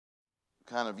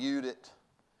kind of viewed it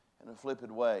in a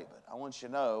flippant way. But I want you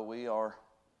to know we are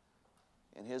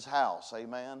in His house.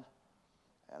 Amen.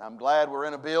 And I'm glad we're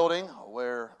in a building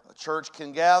where a church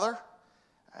can gather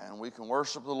and we can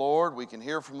worship the Lord. We can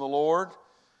hear from the Lord.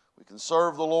 We can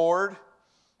serve the Lord.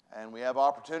 And we have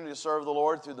opportunity to serve the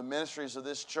Lord through the ministries of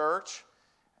this church.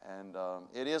 And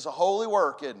it is a holy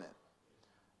work, isn't it?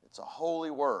 It's a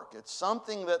holy work. It's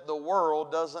something that the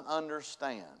world doesn't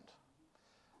understand.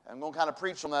 I'm going to kind of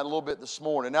preach on that a little bit this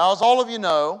morning. Now, as all of you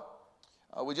know,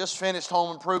 we just finished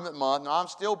Home Improvement Month. Now, I'm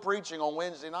still preaching on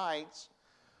Wednesday nights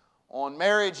on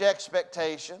marriage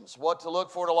expectations, what to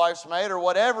look for to life's mate, or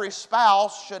what every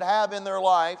spouse should have in their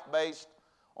life based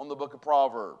on the book of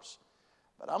Proverbs.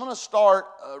 But I'm going to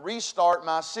restart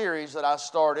my series that I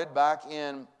started back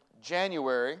in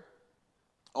January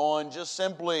on just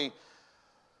simply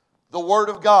the Word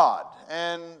of God.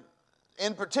 And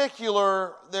in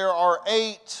particular, there are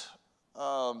 8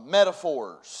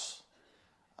 metaphors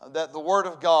that the Word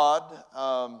of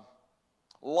God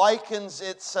likens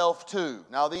itself to.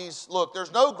 Now look,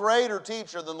 there's no greater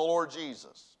teacher than the Lord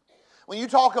Jesus. When you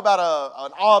talk about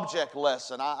an object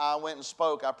lesson, I went and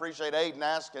spoke. I appreciate Aiden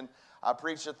asking. I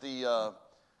preached at the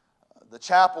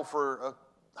chapel for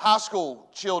high school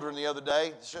children the other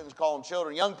day. Shouldn't call them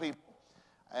children, young people.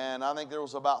 And I think there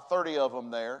was about 30 of them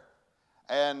there.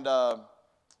 And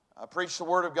I preached the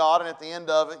Word of God, and at the end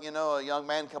of it, a young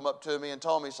man come up to me and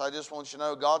told me, so I just want you to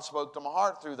know God spoke to my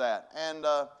heart through that. And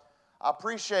I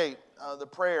appreciate the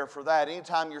prayer for that.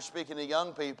 Anytime you're speaking to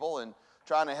young people and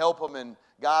trying to help them and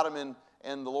guide them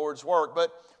in the Lord's work.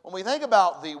 But when we think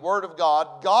about the Word of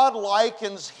God, God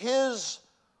likens His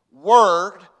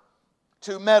Word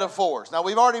to metaphors. Now,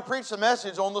 we've already preached a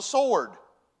message on the sword.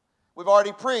 We've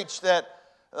already preached that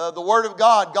the Word of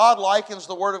God, God likens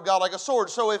the Word of God like a sword.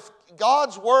 So if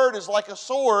God's Word is like a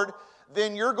sword,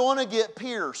 then you're going to get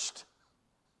pierced.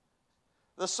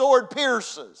 The sword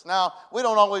pierces. Now, we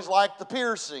don't always like the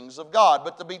piercings of God,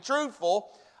 but to be truthful,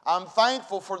 I'm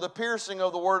thankful for the piercing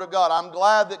of the Word of God. I'm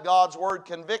glad that God's Word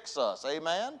convicts us.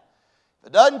 Amen? If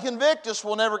it doesn't convict us,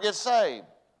 we'll never get saved.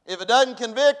 If it doesn't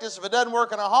convict us, if it doesn't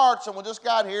work in our hearts, then we'll just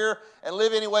get out here and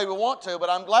live any way we want to.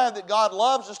 But I'm glad that God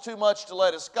loves us too much to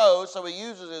let us go, so He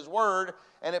uses His Word,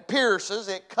 and it pierces,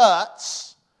 it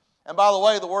cuts. And by the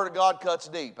way, the Word of God cuts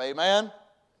deep. Amen?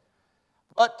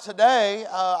 But today,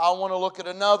 I want to look at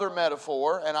another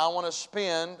metaphor, and I'm just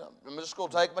going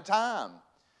to take my time.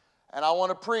 And I want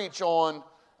to preach on,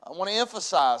 I want to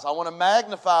emphasize, I want to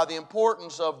magnify the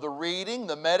importance of the reading,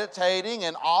 the meditating,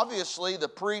 and obviously the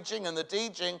preaching and the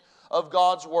teaching of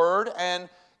God's Word. And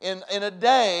in a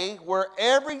day where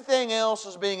everything else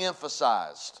is being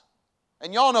emphasized.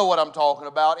 And y'all know what I'm talking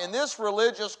about. In this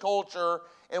religious culture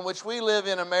in which we live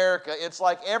in America, it's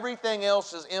like everything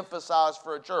else is emphasized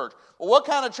for a church. Well, what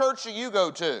kind of church do you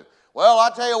go to? Well, I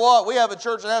tell you what, we have a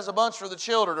church that has a bunch for the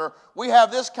children, or we have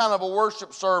this kind of a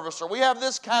worship service, or we have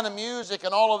this kind of music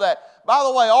and all of that. By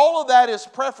the way, all of that is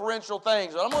preferential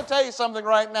things. But I'm going to tell you something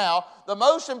right now. The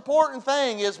most important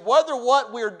thing is whether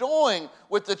what we're doing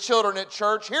with the children at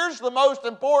church, here's the most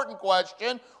important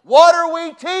question: what are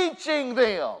we teaching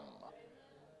them?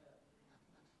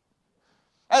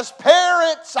 As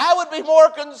parents, I would be more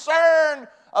concerned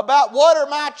about what are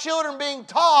my children being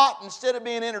taught instead of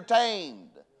being entertained.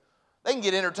 They can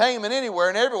get entertainment anywhere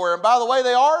and everywhere. And by the way,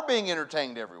 they are being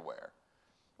entertained everywhere.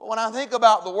 But when I think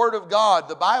about the Word of God,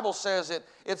 the Bible says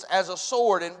it's as a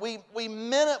sword. And we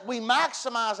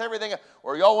maximize everything.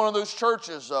 Or y'all one of those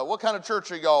churches? What kind of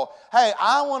church are y'all? Hey,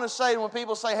 I want to say, when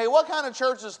people say, hey, what kind of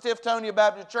church is Tiftonia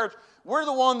Baptist Church? We're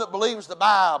the one that believes the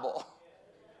Bible.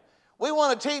 We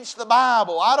want to teach the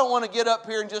Bible. I don't want to get up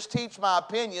here and just teach my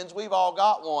opinions. We've all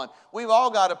got one. We've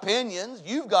all got opinions.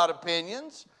 You've got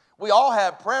opinions. We all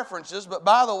have preferences. But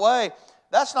by the way,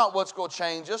 that's not what's going to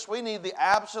change us. We need the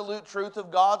absolute truth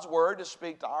of God's Word to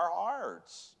speak to our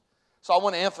hearts. So I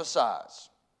want to emphasize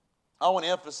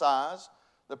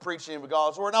the preaching of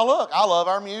God's Word. Now look, I love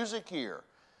our music here.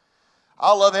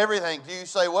 I love everything. Do you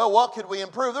say, well, what could we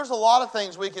improve? There's a lot of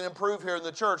things we can improve here in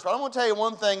the church. But I'm going to tell you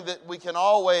one thing that we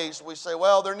say,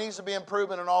 well, there needs to be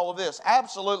improvement in all of this.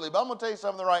 Absolutely. But I'm going to tell you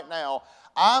something right now.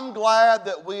 I'm glad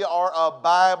that we are a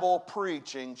Bible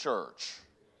preaching church.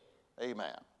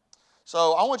 Amen.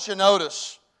 So I want you to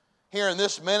notice here in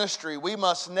this ministry, we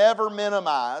must never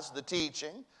minimize the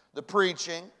teaching, the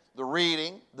preaching, the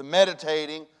reading, the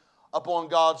meditating upon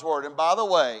God's Word. And by the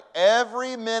way,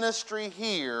 every ministry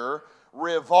here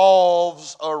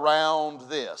revolves around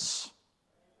this.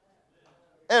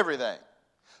 Everything.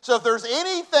 So if there's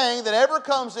anything that ever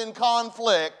comes in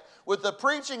conflict with the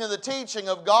preaching and the teaching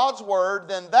of God's Word,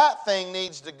 then that thing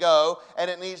needs to go, and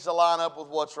it needs to line up with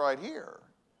what's right here.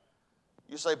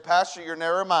 You say, Pastor, you're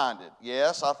narrow-minded.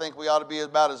 Yes, I think we ought to be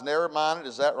about as narrow-minded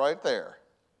as that right there.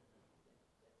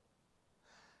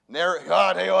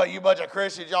 God, tell you what, you bunch of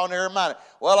Christians, y'all narrow-minded.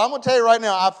 Well, I'm going to tell you right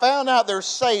now, I found out there's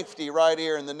safety right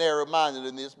here in the narrow-minded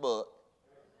in this book.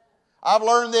 I've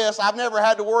learned this. I've never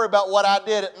had to worry about what I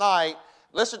did at night.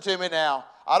 Listen to me now.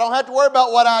 I don't have to worry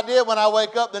about what I did when I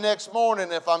wake up the next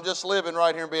morning if I'm just living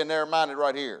right here and being narrow-minded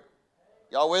right here.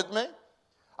 Y'all with me?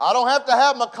 I don't have to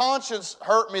have my conscience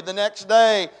hurt me the next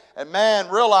day and, man,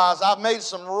 realize I've made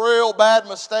some real bad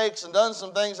mistakes and done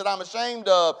some things that I'm ashamed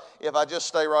of if I just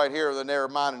stay right here with the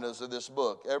narrow-mindedness of this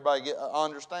book. Everybody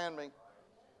understand me?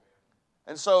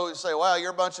 And so you say, well,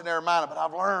 you're a bunch of narrow-minded, but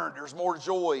I've learned there's more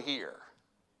joy here.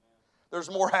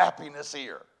 There's more happiness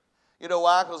here. You know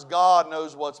why? Because God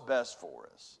knows what's best for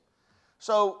us.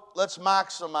 So let's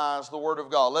maximize the Word of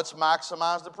God. Let's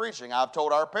maximize the preaching. I've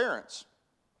told our parents,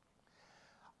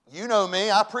 you know me,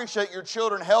 I appreciate your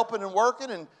children helping and working,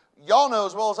 and y'all know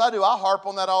as well as I do, I harp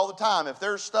on that all the time. If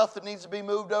there's stuff that needs to be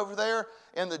moved over there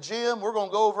in the gym, we're going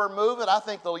to go over and move it. I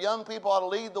think the young people ought to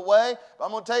lead the way. But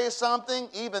I'm going to tell you something,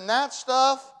 even that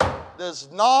stuff does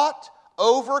not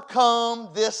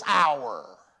overcome this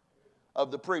hour of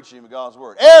the preaching of God's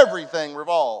Word. Everything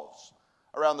revolves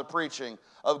around the preaching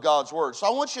of God's Word. So I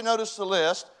want you to notice the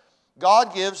list.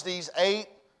 God gives these 8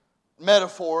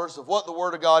 metaphors of what the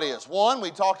Word of God is. One,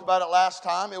 we talked about it last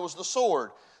time, it was the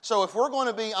sword. So if we're going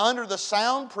to be under the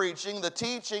sound preaching, the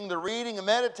teaching, the reading and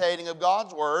meditating of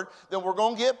God's Word, then we're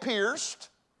going to get pierced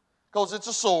because it's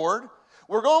a sword.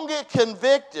 We're going to get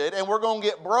convicted and we're going to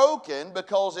get broken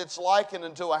because it's likened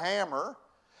unto a hammer.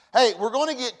 Hey, we're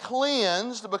going to get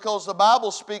cleansed because the Bible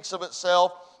speaks of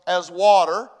itself as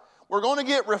water. We're going to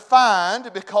get refined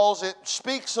because it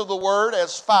speaks of the Word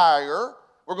as fire.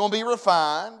 We're going to be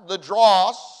refined. The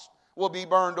dross will be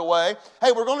burned away.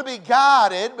 Hey, we're going to be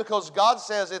guided because God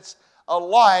says it's a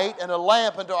light and a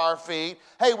lamp unto our feet.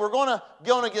 Hey, we're going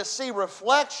to see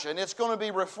reflection. It's going to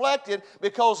be reflected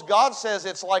because God says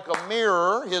it's like a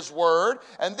mirror, His Word.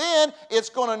 And then it's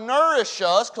going to nourish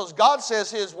us because God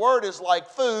says His Word is like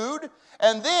food.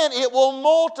 And then it will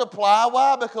multiply.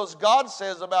 Why? Because God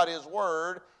says about His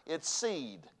Word, it's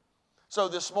seed. So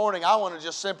this morning, I want to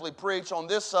just simply preach on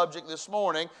this subject this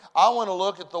morning. I want to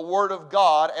look at the Word of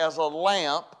God as a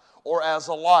lamp or as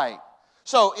a light.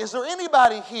 So is there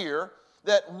anybody here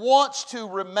that wants to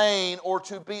remain or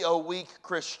to be a weak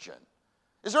Christian?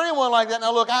 Is there anyone like that?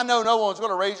 Now look, I know no one's going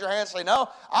to raise your hand and say, no,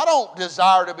 I don't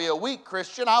desire to be a weak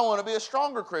Christian. I want to be a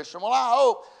stronger Christian. Well, I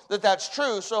hope that that's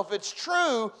true. So if it's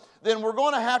true, then we're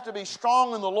going to have to be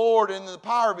strong in the Lord and in the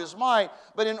power of His might.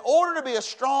 But in order to be a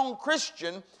strong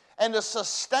Christian, and to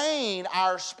sustain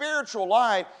our spiritual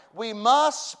life, we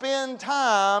must spend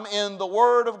time in the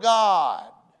Word of God.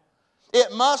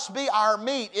 It must be our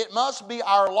meat. It must be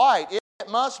our light. It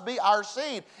must be our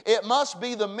seed. It must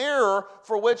be the mirror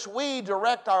for which we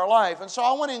direct our life. And so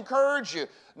I want to encourage you,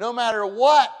 no matter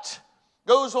what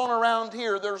goes on around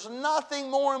here, there's nothing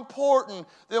more important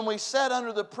than we sit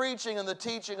under the preaching and the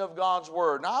teaching of God's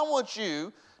Word. Now I want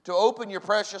you to open your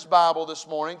precious Bible this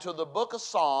morning to the book of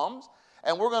Psalms.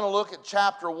 And we're going to look at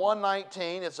chapter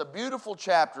 119. It's a beautiful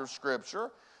chapter of Scripture.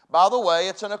 By the way,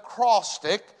 it's an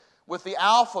acrostic with the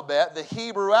alphabet, the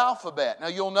Hebrew alphabet. Now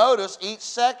you'll notice each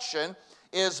section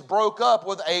is broke up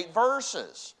with 8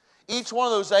 verses. Each one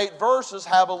of those 8 verses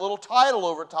have a little title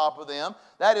over top of them.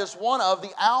 That is one of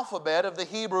the alphabet of the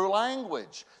Hebrew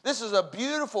language. This is a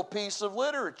beautiful piece of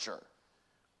literature.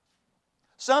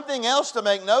 Something else to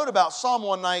make note about Psalm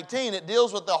 119, it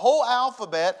deals with the whole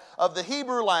alphabet of the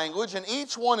Hebrew language, and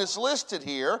each one is listed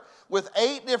here with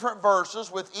 8 different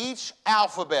verses with each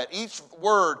alphabet, each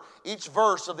word, each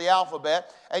verse of the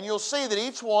alphabet, and you'll see that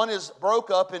each one is broke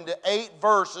up into 8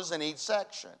 verses in each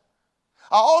section.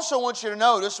 I also want you to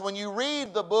notice when you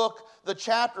read the book, the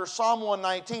chapter Psalm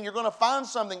 119, you're going to find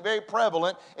something very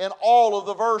prevalent in all of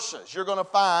the verses. You're going to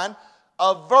find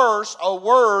a verse, a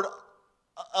word,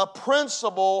 a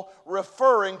principle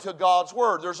referring to God's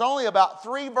Word. There's only about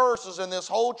 3 verses in this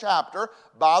whole chapter.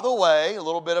 By the way, a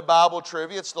little bit of Bible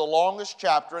trivia, it's the longest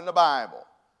chapter in the Bible.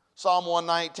 Psalm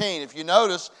 119. If you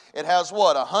notice, it has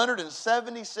what?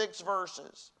 176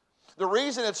 verses. The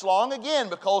reason it's long, again,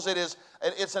 because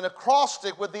it's an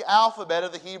acrostic with the alphabet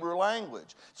of the Hebrew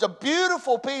language. It's a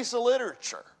beautiful piece of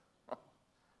literature.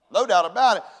 No doubt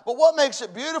about it. But what makes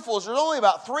it beautiful is there's only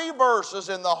about 3 verses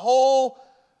in the whole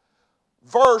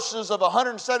verses of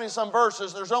 170-some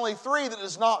verses. There's only 3 that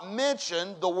does not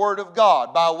mention the Word of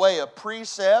God by way of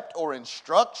precept or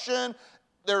instruction,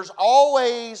 there's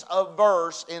always a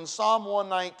verse in Psalm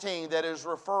 119 that is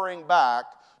referring back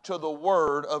to the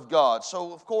Word of God.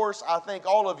 So, of course, I think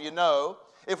all of you know,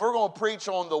 if we're going to preach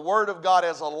on the Word of God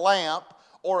as a lamp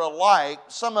or a light,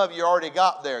 some of you already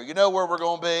got there. You know where we're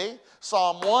going to be?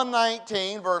 Psalm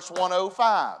 119, verse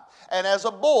 105. And as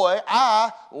a boy,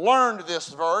 I learned this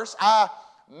verse. I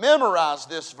memorized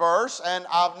this verse, and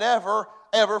I've never,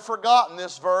 ever forgotten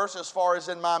this verse as far as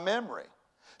in my memory.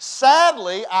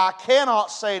 Sadly, I cannot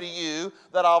say to you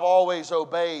that I've always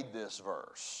obeyed this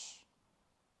verse.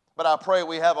 But I pray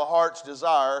we have a heart's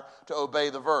desire to obey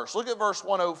the verse. Look at verse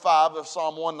 105 of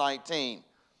Psalm 119.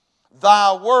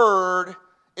 Thy word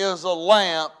is a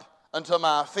lamp unto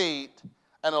my feet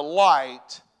and a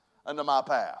light unto my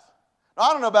path. Now,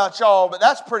 I don't know about y'all, but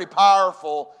that's pretty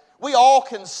powerful. We all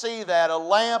can see that, a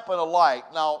lamp and a light.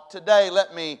 Now, today,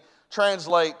 let me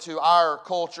translate to our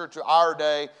culture, to our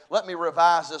day. Let me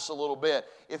revise this a little bit.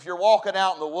 If you're walking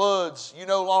out in the woods, you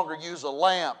no longer use a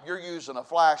lamp, you're using a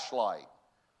flashlight.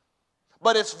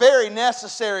 But it's very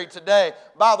necessary today.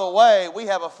 By the way, we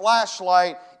have a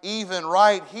flashlight even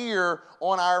right here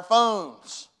on our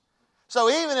phones. So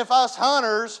even if us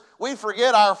hunters, we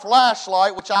forget our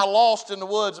flashlight, which I lost in the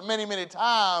woods many, many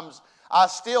times, I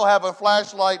still have a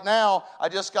flashlight now. I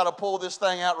just got to pull this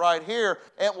thing out right here.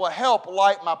 It will help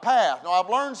light my path. Now, I've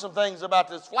learned some things about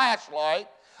this flashlight.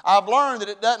 I've learned that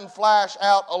it doesn't flash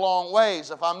out a long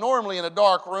ways. If I'm normally in a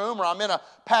dark room or I'm in a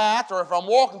path or if I'm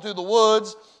walking through the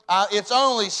woods, it's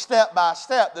only step by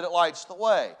step that it lights the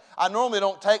way. I normally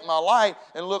don't take my light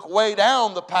and look way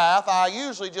down the path. I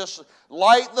usually just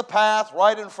light the path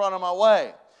right in front of my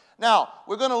way. Now,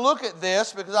 we're going to look at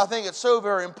this because I think it's so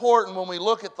very important when we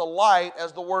look at the light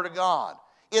as the Word of God.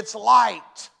 It's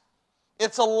light.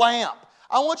 It's a lamp.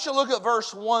 I want you to look at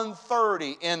verse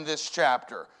 130 in this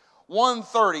chapter.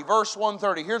 130, verse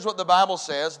 130. Here's what the Bible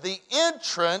says. The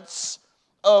entrance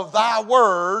of thy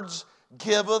words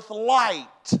giveth light.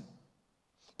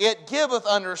 It giveth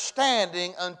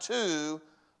understanding unto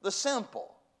the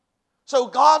simple. So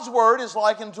God's Word is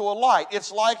likened to a light.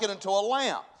 It's likened unto a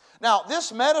lamp. Now,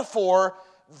 this metaphor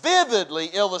vividly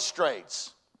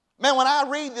illustrates. Man, when I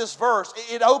read this verse,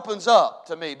 it opens up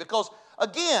to me because,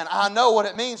 again, I know what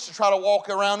it means to try to walk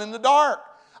around in the dark.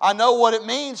 I know what it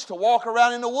means to walk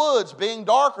around in the woods being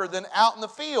darker than out in the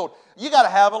field. You got to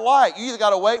have a light. You either got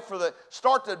to wait for the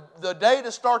day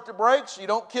to start to break so you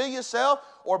don't kill yourself,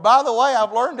 or by the way,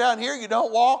 I've learned down here you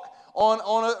don't walk on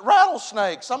a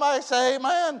rattlesnake. Somebody say,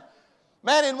 amen.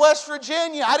 Man, in West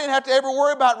Virginia, I didn't have to ever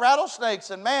worry about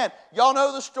rattlesnakes. And man, y'all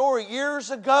know the story.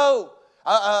 Years ago,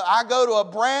 I go to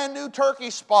a brand new turkey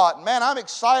spot. And man, I'm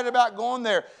excited about going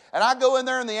there. And I go in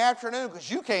there in the afternoon because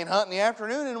you can't hunt in the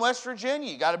afternoon in West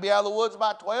Virginia. You got to be out of the woods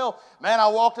by 12. Man, I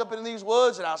walked up into these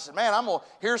woods and I said, man, I'm going to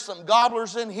hear some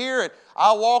gobblers in here. And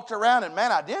I walked around and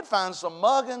man, I did find some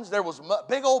muggins. There was a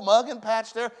big old muggin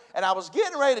patch there. And I was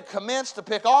getting ready to commence to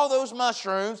pick all those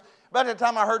mushrooms. By the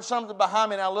time I heard something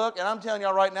behind me and I looked, and I'm telling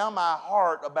y'all right now, my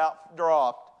heart about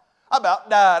dropped. I about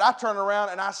died. I turned around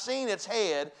and I seen its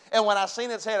head. And when I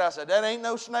seen its head, I said, that ain't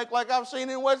no snake like I've seen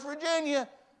in West Virginia.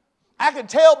 I could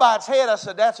tell by its head, I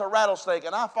said, that's a rattlesnake.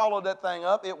 And I followed that thing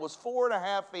up. It was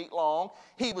 4.5 feet long.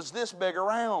 He was this big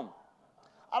around.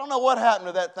 I don't know what happened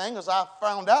to that thing because I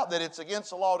found out that it's against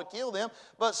the law to kill them.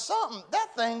 But that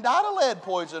thing died of lead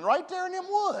poison right there in them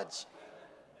woods.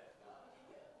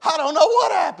 I don't know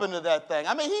what happened to that thing.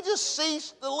 I mean, he just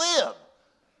ceased to live.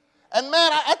 And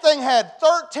man, that thing had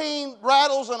 13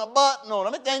 rattles and a button on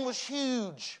it. That thing was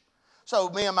huge. So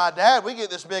me and my dad, we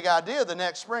get this big idea the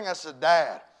next spring. I said,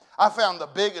 Dad, I found the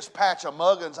biggest patch of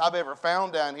muggins I've ever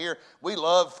found down here. We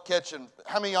love catching.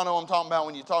 How many of y'all know what I'm talking about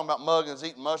when you're talking about muggins,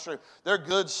 eating mushroom? They're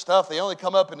good stuff. They only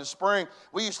come up in the spring.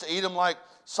 We used to eat them like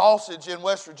sausage in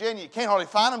West Virginia. You can't hardly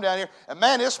find them down here. And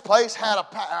man, this place had a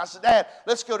patch. I said, Dad,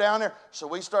 let's go down there. So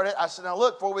we started. I said, now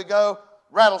look, before we go,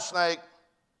 rattlesnake.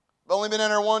 I've only been in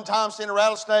there one time, seen a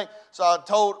rattlesnake. So I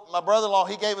told my brother-in-law,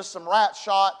 he gave us some rat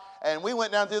shot. And we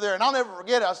went down through there, and I'll never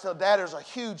forget it. I said, Dad, there's a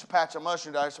huge patch of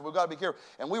mushroom down here, so we've got to be careful.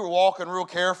 And we were walking real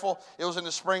careful. It was in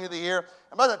the spring of the year.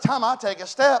 And by the time I take a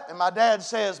step, and my dad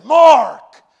says,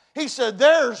 Mark, he said,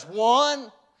 there's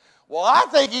one. Well, I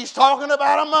think he's talking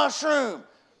about a mushroom.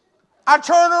 I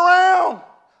turn around.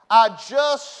 I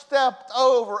just stepped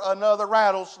over another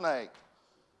rattlesnake.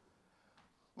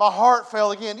 My heart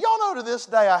fell again. Y'all know to this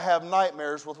day I have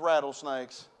nightmares with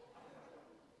rattlesnakes.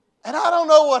 And I don't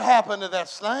know what happened to that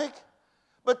snake,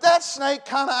 but that snake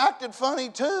kind of acted funny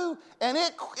too, and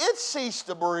it ceased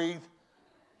to breathe.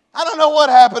 I don't know what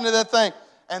happened to that thing.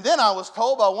 And then I was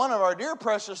told by one of our dear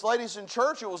precious ladies in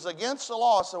church it was against the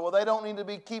law. I said, well, they don't need to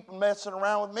be keeping messing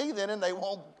around with me then, and they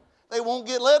won't They won't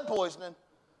get lead poisoning.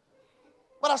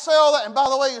 But I say all that, and by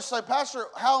the way, you say, Pastor,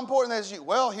 how important is you?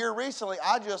 Well, here recently,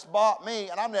 I just bought me,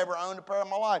 and I've never owned a pair in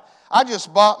my life, I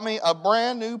just bought me a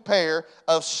brand new pair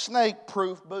of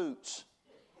snake-proof boots.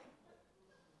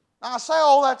 Now, I say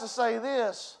all that to say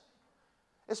this.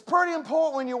 It's pretty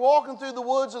important when you're walking through the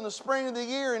woods in the spring of the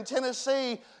year in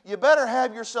Tennessee, you better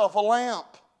have yourself a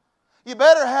lamp. You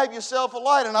better have yourself a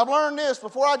light. And I've learned this,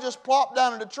 before I just plop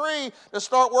down in a tree to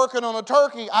start working on a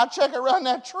turkey, I check around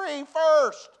that tree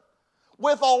first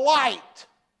with a light.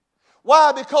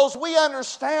 Why? Because we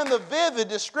understand the vivid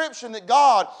description that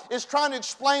God is trying to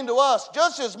explain to us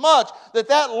just as much that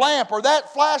that lamp or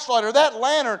that flashlight or that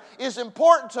lantern is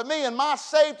important to me and my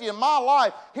safety and my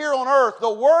life here on earth.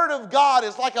 The Word of God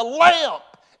is like a lamp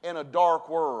in a dark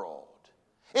world.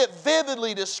 It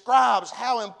vividly describes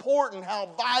how important, how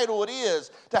vital it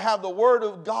is to have the Word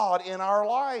of God in our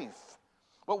life.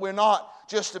 But we're not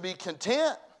just to be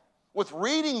content with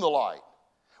reading the light.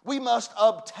 We must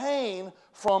obtain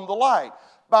from the light.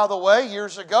 By the way,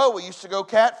 years ago, we used to go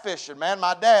catfishing. Man,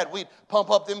 my dad, we'd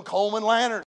pump up them Coleman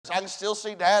lanterns. I can still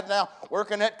see Dad now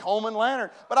working that Coleman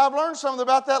lantern. But I've learned something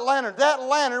about that lantern. That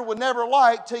lantern would never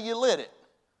light till you lit it.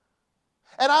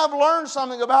 And I've learned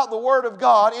something about the Word of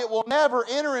God. It will never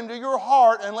enter into your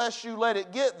heart unless you let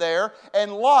it get there.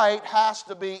 And light has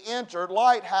to be entered.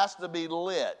 Light has to be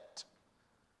lit.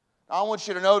 I want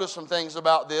you to notice some things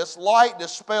about this. Light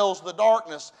dispels the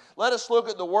darkness. Let us look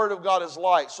at the Word of God as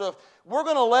light. So if we're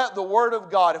going to let the Word of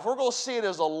God, if we're going to see it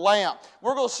as a lamp,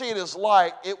 we're going to see it as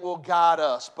light, it will guide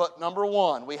us. But number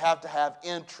one, we have to have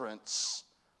entrance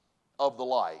of the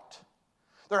light.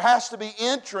 There has to be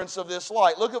entrance of this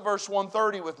light. Look at verse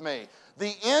 130 with me.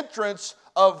 The entrance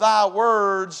of thy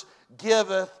words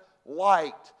giveth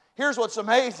light. Here's what's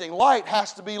amazing. Light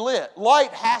has to be lit.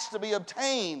 Light has to be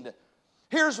obtained.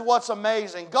 Here's what's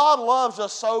amazing. God loves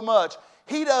us so much,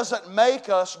 He doesn't make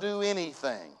us do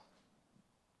anything.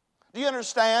 Do you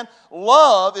understand?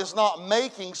 Love is not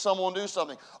making someone do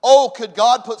something. Oh, could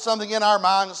God put something in our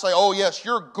mind and say, oh yes,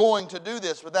 you're going to do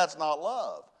this, but that's not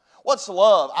love. What's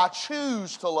love? I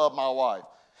choose to love my wife.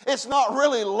 It's not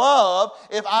really love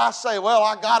if I say, well,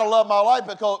 I got to love my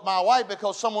wife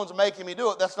because someone's making me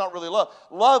do it. That's not really love.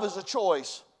 Love is a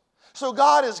choice. So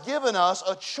God has given us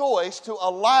a choice to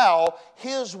allow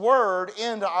His Word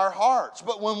into our hearts.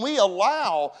 But when we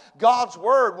allow God's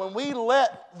Word, when we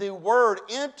let the Word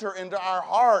enter into our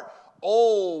heart,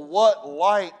 oh, what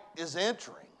light is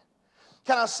entering.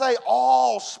 Can I say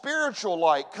all spiritual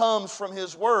light comes from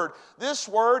His Word? This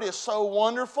Word is so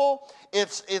wonderful.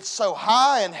 It's so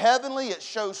high and heavenly. It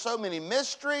shows so many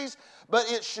mysteries. But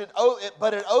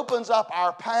it opens up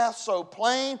our path so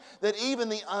plain that even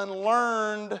the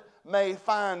unlearned may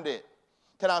find it.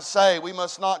 Can I say we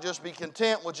must not just be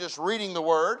content with just reading the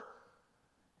Word,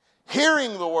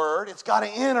 hearing the Word. It's got to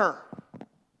enter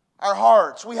our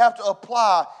hearts. We have to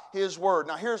apply His Word.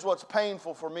 Now here's what's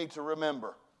painful for me to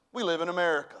remember. We live in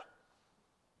America.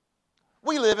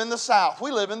 We live in the South.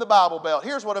 We live in the Bible Belt.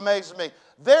 Here's what amazes me.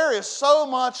 There is so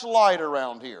much light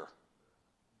around here.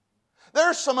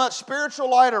 There's so much spiritual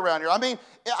light around here. I mean,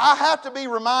 I have to be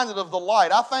reminded of the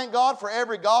light. I thank God for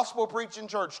every gospel preaching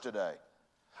church today.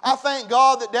 I thank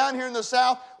God that down here in the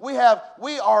South, we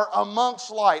are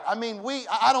amongst light. I mean,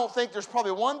 I don't think there's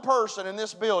probably one person in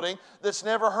this building that's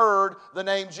never heard the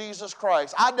name Jesus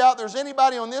Christ. I doubt there's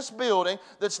anybody on this building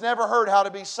that's never heard how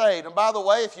to be saved. And by the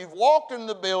way, if you've walked in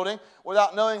the building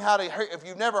without knowing if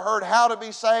you've never heard how to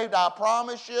be saved, I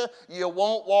promise you, you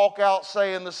won't walk out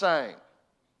saying the same.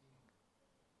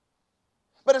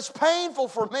 But it's painful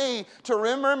for me to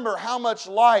remember how much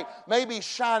light may be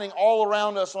shining all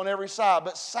around us on every side.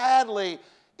 But sadly,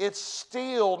 it's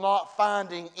still not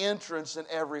finding entrance in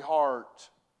every heart.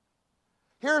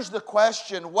 Here's the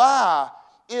question, why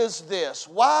is this?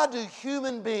 Why do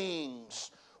human beings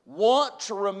want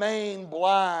to remain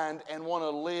blind and want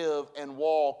to live and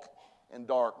walk in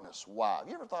darkness? Why? Have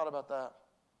you ever thought about that?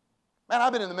 Man,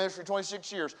 I've been in the ministry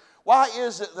 26 years. Why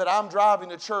is it that I'm driving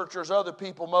to church, there's other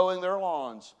people mowing their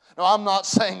lawns? Now, I'm not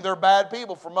saying they're bad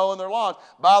people for mowing their lawns.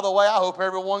 By the way, I hope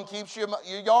everyone keeps your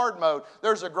yard mowed.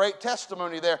 There's a great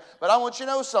testimony there. But I want you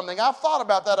to know something. I've thought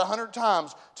about that 100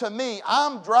 times. To me,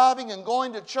 I'm driving and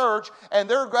going to church, and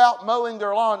they're out mowing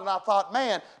their lawn. And I thought,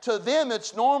 man, to them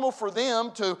it's normal for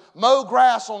them to mow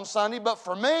grass on Sunday, but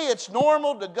for me it's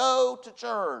normal to go to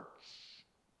church.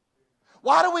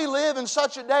 Why do we live in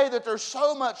such a day that there's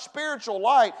so much spiritual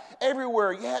light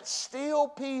everywhere, yet still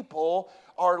people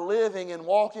are living and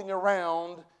walking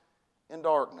around in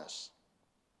darkness?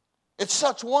 It's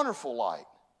such wonderful light.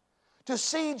 To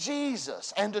see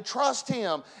Jesus and to trust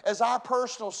Him as our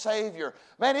personal Savior.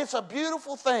 Man, it's a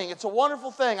beautiful thing. It's a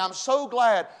wonderful thing. I'm so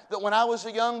glad that when I was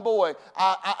a young boy,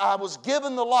 I was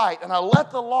given the light, and I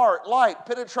let the light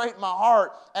penetrate my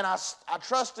heart, and I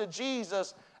trusted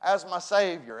Jesus as my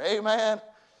Savior. Amen.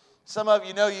 Some of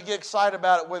you know you get excited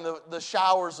about it when the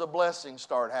showers of blessing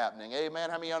start happening.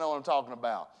 Amen. How many of y'all know what I'm talking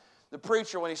about? The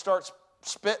preacher, when he starts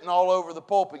spitting all over the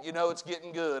pulpit, you know it's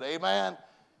getting good. Amen.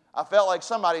 I felt like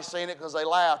somebody's seen it because they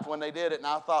laughed when they did it, and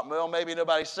I thought, well, maybe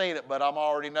nobody's seen it, but I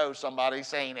already know somebody's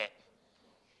seen it.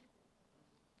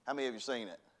 How many of you seen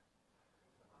it?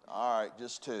 All right,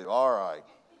 just two. All right.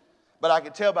 But I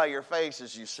can tell by your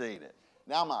faces you've seen it.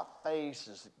 Now my face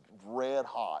is red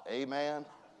hot. Amen.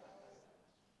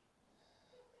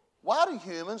 Why do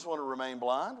humans want to remain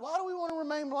blind? Why do we want to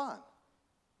remain blind?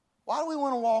 Why do we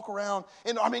want to walk around?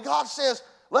 God says,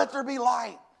 let there be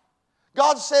light.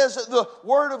 God says that the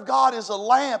Word of God is a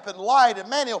lamp and light, and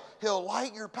man, He'll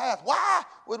light your path. Why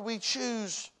would we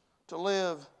choose to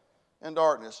live in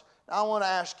darkness? Now, I want to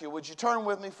ask you, would you turn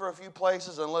with me for a few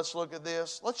places and let's look at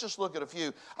this? Let's just look at a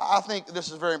few. I think this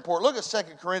is very important. Look at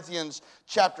 2 Corinthians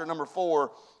chapter number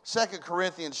 4. 2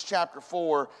 Corinthians chapter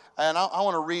 4, and I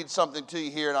want to read something to you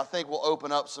here, and I think we'll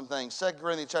open up some things. 2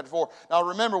 Corinthians chapter 4. Now,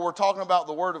 remember, we're talking about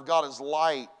the Word of God as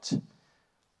light.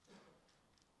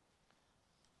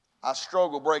 I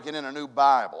struggle breaking in a new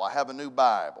Bible. I have a new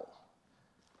Bible.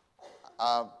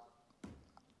 I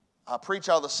preach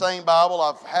out of the same Bible.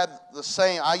 I've had the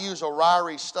same. I use a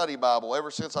Ryrie Study Bible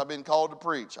ever since I've been called to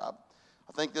preach. I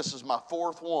think this is my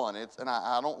fourth one. And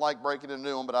I don't like breaking in a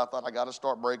new one, but I thought I got to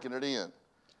start breaking it in.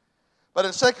 But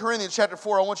in 2 Corinthians chapter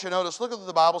 4, I want you to notice, look at what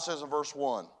the Bible says in verse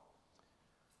 1.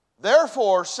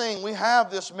 Therefore, seeing we have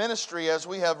this ministry, as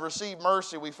we have received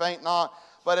mercy, we faint not,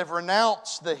 but have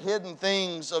renounced the hidden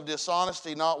things of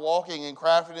dishonesty, not walking in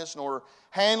craftiness, nor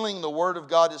handling the word of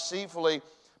God deceitfully,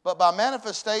 but by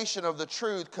manifestation of the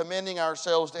truth, commending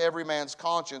ourselves to every man's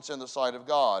conscience in the sight of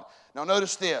God. Now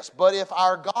notice this, but if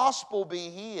our gospel be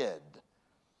hid,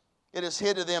 it is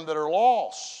hid to them that are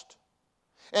lost,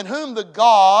 in whom the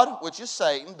God, which is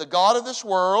Satan, the God of this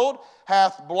world,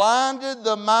 hath blinded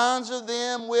the minds of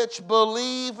them which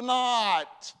believe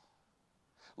not,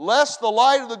 lest the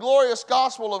light of the glorious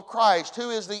gospel of Christ,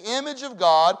 who is the image of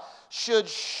God, should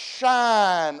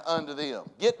shine unto them.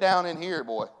 Get down in here,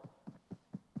 boy.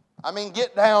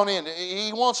 Get down in.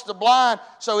 He wants to blind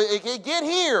so it can get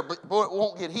here, but it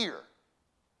won't get here.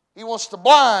 He wants to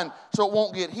blind so it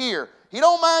won't get here. He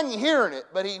don't mind you hearing it,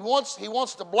 but he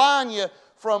wants to blind you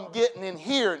from getting in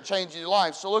here and changing your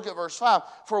life. So look at verse 5.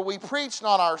 For we preach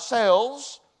not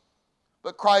ourselves,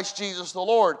 but Christ Jesus the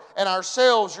Lord, and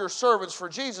ourselves your servants for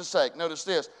Jesus' sake. Notice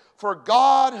this. For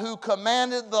God, who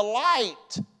commanded the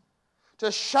light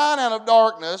to shine out of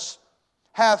darkness,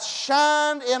 hath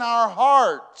shined in our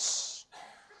hearts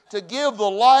to give the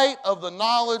light of the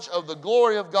knowledge of the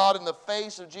glory of God in the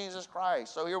face of Jesus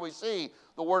Christ. So here we see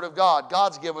the Word of God.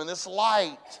 God's given this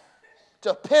light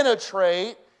to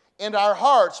penetrate into our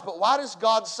hearts. But why does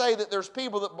God say that there's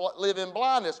people that live in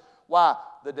blindness? Why?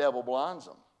 The devil blinds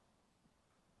them.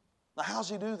 Now, how does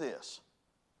he do this?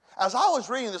 As I was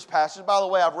reading this passage, by the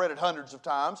way, I've read it hundreds of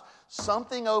times,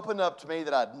 something opened up to me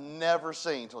that I'd never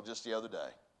seen until just the other day.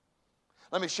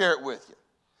 Let me share it with you.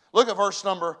 Look at verse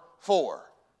number 4.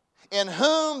 In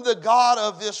whom the God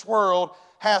of this world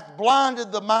hath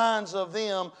blinded the minds of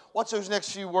them, what's those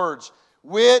next few words?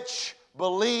 Which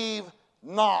believe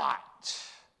not.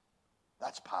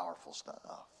 That's powerful stuff.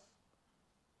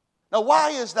 Now,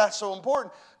 why is that so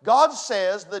important? God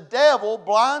says the devil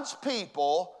blinds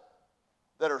people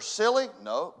that are silly.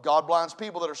 No. God blinds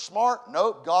people that are smart.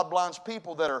 No. God blinds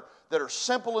people that are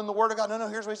simple in the Word of God. No.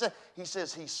 Here's what he said. He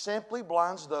says he simply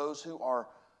blinds those who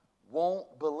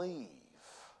won't believe.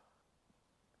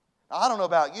 Now, I don't know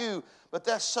about you, but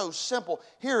that's so simple.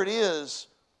 Here it is.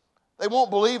 They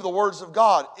won't believe the words of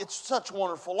God. It's such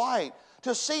wonderful light.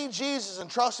 To see Jesus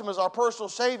and trust Him as our personal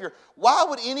Savior, why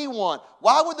would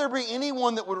there be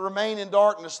anyone that would remain in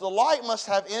darkness? The light must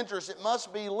have interest. It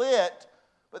must be lit.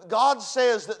 But God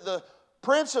says that the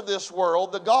prince of this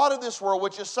world, the God of this world,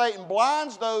 which is Satan,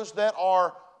 blinds those that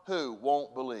are who?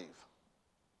 Won't believe.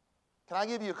 Can I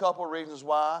give you a couple of reasons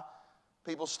why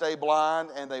people stay blind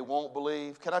and they won't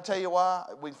believe? Can I tell you why?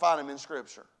 We can find them in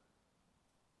Scripture.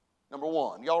 Number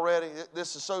one. Y'all ready?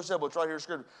 This is so simple. It's right here in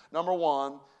Scripture. Number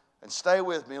one. And stay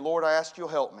with me. Lord, I ask you'll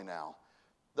help me now.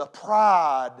 The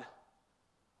pride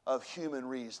of human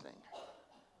reasoning.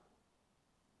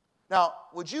 Now,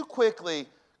 would you quickly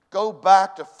go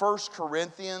back to 1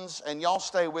 Corinthians, and y'all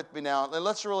stay with me now. And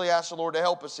let's really ask the Lord to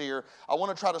help us here. I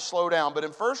want to try to slow down. But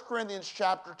in 1 Corinthians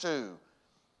chapter 2,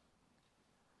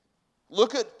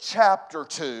 Look at chapter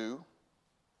 2.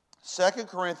 2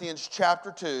 Corinthians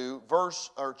chapter 2,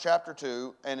 chapter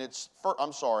 2, and it's, 1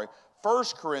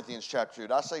 Corinthians chapter 2.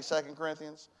 Did I say 2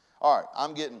 Corinthians? All right,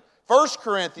 I'm getting 1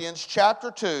 Corinthians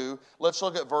chapter 2. Let's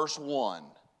look at verse 1.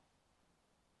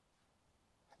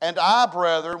 And I,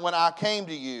 brethren, when I came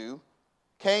to you,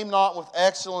 came not with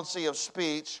excellency of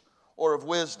speech or of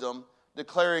wisdom,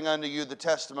 declaring unto you the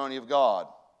testimony of God.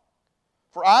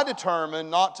 For I determined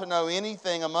not to know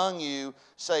anything among you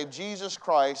save Jesus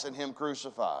Christ and Him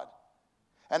crucified.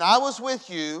 And I was with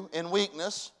you in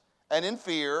weakness and in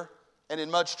fear and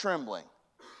in much trembling.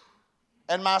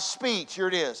 And my speech, here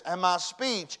it is, and my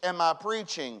speech and my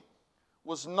preaching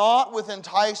was not with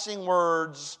enticing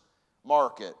words,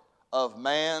 mark it, of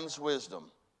man's wisdom,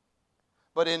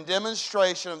 but in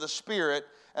demonstration of the Spirit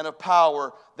and of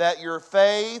power, that your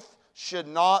faith should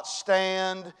not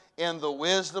stand in the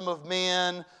wisdom of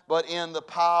men, but in the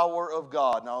power of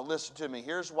God. Now listen to me.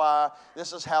 Here's why.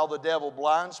 This is how the devil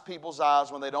blinds people's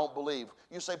eyes when they don't believe.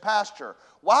 You say, Pastor,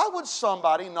 why would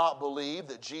somebody not believe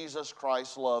that Jesus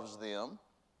Christ loves them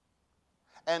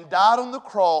and died on the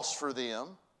cross for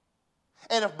them?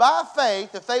 And if by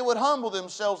faith, if they would humble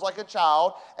themselves like a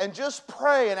child and just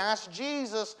pray and ask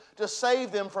Jesus to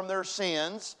save them from their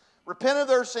sins, repent of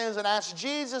their sins and ask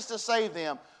Jesus to save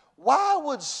them, why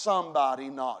would somebody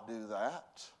not do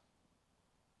that?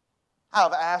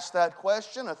 I've asked that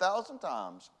question 1,000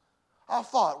 times. I've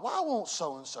thought, why won't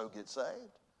so-and-so get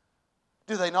saved?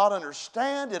 Do they not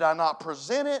understand? Did I not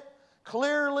present it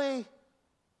clearly?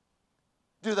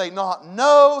 Do they not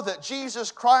know that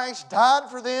Jesus Christ died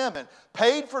for them and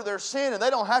paid for their sin, and they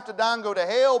don't have to die and go to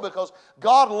hell because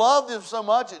God loved them so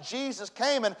much that Jesus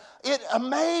came? And it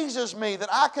amazes me that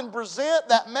I can present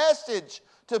that message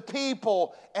to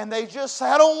people and they just say,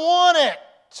 I don't want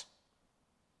it.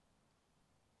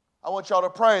 I want y'all to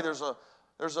pray. There's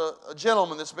a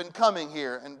gentleman that's been coming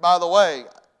here, and by the way,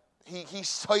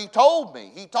 he told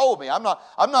me. I'm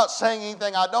not saying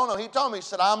anything I don't know. He told me, he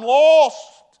said, I'm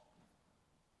lost.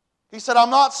 He said, I'm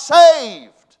not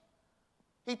saved.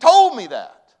 He told me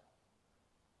that.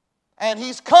 And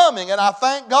he's coming, and I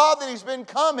thank God that he's been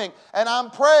coming. And I'm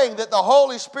praying that the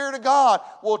Holy Spirit of God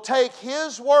will take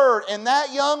His Word, and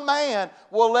that young man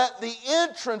will let the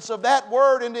entrance of that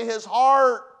Word into his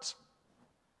heart.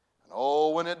 And oh,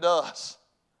 when it does,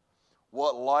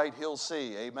 what light he'll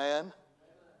see. Amen?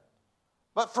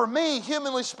 But for me,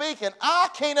 humanly speaking, I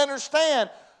can't understand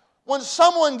when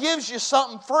someone gives you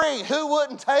something free, who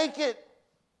wouldn't take it?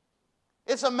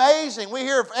 It's amazing. We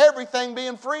hear of everything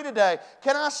being free today.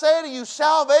 Can I say to you,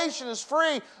 salvation is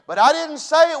free, but I didn't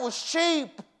say it was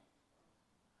cheap.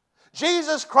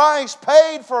 Jesus Christ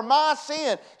paid for my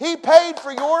sin. He paid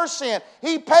for your sin.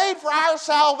 He paid for our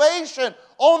salvation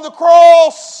on the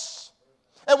cross.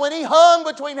 And when He hung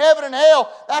between heaven and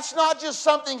hell, that's not just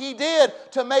something He did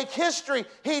to make history.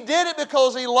 He did it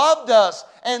because He loved us,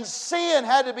 and sin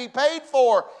had to be paid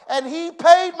for. And He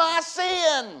paid my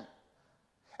sin.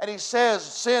 And He says,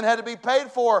 sin had to be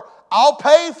paid for. I'll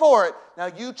pay for it. Now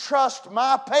you trust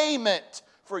my payment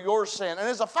for your sin. And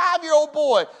as a 5-year-old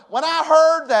boy, when I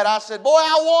heard that, I said, boy,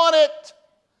 I want it.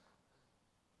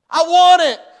 I want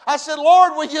it. I said,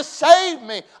 Lord, will you save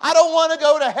me? I don't want to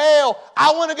go to hell.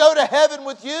 I want to go to heaven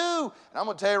with you. And I'm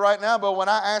going to tell you right now, but when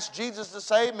I asked Jesus to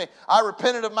save me, I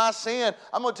repented of my sin.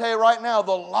 I'm going to tell you right now,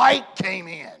 the light came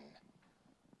in.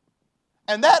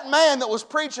 And that man that was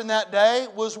preaching that day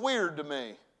was weird to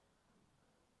me.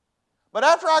 But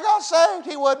after I got saved,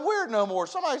 he wasn't weird no more.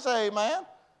 Somebody say amen.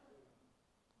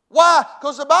 Why?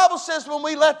 Because the Bible says when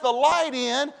we let the light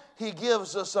in, He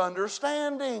gives us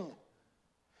understanding.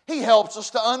 He helps us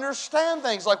to understand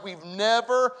things like we've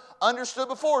never understood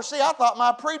before. See, I thought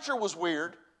my preacher was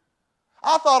weird.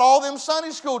 I thought all them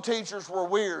Sunday school teachers were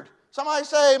weird. Somebody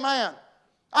say amen.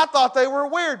 I thought they were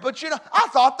weird, but I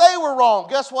thought they were wrong.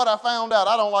 Guess what I found out?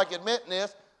 I don't like admitting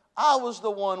this. I was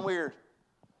the one weird.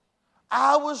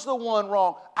 I was the one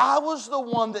wrong. I was the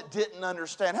one that didn't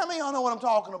understand. How many of y'all know what I'm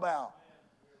talking about?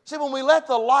 See, when we let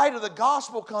the light of the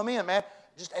gospel come in, man,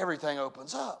 just everything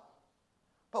opens up.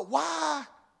 But why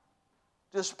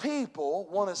does people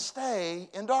want to stay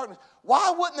in darkness?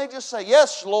 Why wouldn't they just say,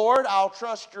 yes, Lord, I'll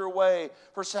trust your way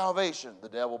for salvation? The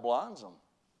devil blinds them.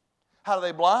 How do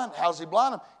they blind? How does he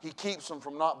blind them? He keeps them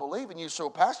from not believing. You so,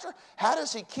 Pastor, how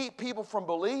does he keep people from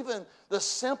believing the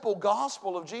simple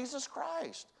gospel of Jesus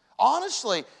Christ?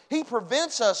 Honestly, he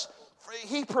prevents us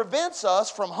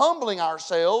from humbling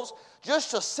ourselves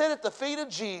just to sit at the feet of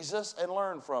Jesus and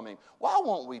learn from Him. Why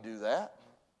won't we do that?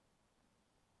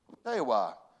 I'll tell you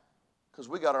why. Because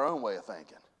we got our own way of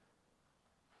thinking.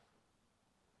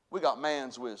 We got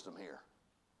man's wisdom here.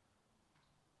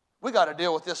 We got to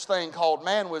deal with this thing called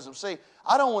man wisdom. See,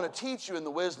 I don't want to teach you in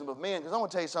the wisdom of men, because I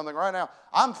want to tell you something right now.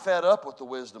 I'm fed up with the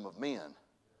wisdom of men.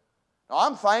 Now,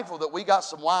 I'm thankful that we got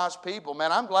some wise people.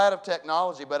 Man, I'm glad of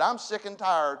technology, but I'm sick and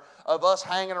tired of us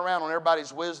hanging around on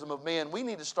everybody's wisdom of men. We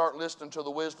need to start listening to the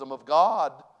wisdom of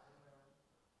God.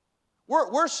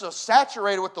 We're so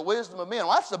saturated with the wisdom of men.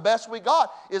 Well, that's the best we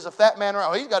got, is if that man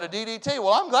around, he's got a DDT.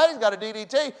 Well, I'm glad he's got a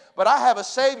DDT, but I have a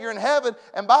Savior in heaven.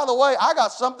 And by the way, I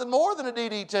got something more than a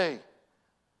DDT.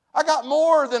 I got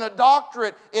more than a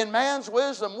doctorate in man's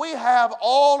wisdom. We have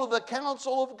all of the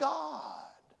counsel of God.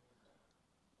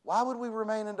 Why would we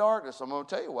remain in darkness? I'm going to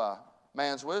tell you why.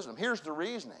 Man's wisdom. Here's the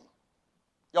reasoning.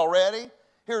 Y'all ready?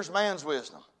 Here's man's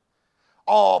wisdom.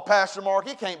 Oh, Pastor Mark,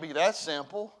 it can't be that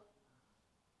simple.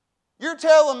 You're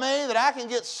telling me that I can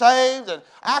get saved and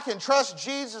I can trust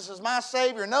Jesus as my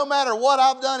Savior no matter what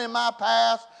I've done in my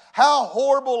past, how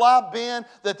horrible I've been,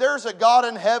 that there's a God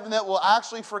in heaven that will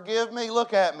actually forgive me?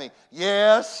 Look at me.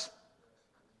 Yes.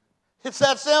 It's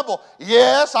that simple.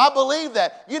 Yes, I believe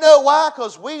that. You know why?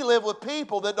 Because we live with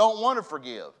people that don't want to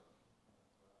forgive.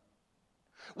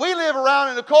 We live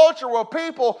around in a culture where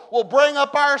people will bring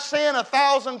up our sin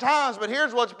 1,000 times, but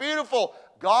here's what's beautiful.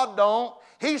 God don't.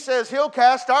 He says He'll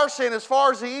cast our sin as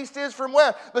far as the east is from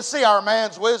west. But see, our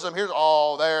man's wisdom,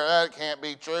 that can't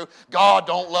be true. God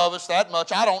don't love us that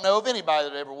much. I don't know of anybody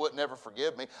that would never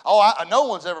forgive me. No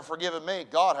one's ever forgiven me.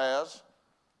 God has.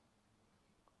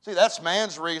 See, that's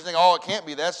man's reasoning. It can't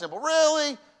be that simple.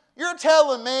 Really? You're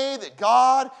telling me that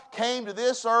God came to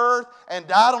this earth and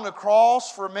died on the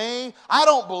cross for me? I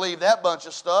don't believe that bunch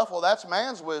of stuff. Well, that's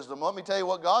man's wisdom. Let me tell you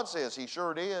what God says. He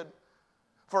sure did.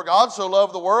 For God so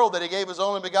loved the world that He gave His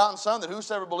only begotten Son, that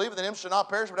whosoever believeth in Him shall not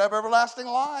perish but have everlasting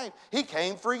life. He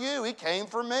came for you. He came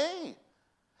for me.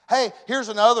 Hey, here's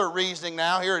another reasoning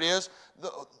now. Here it is.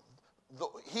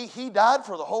 He died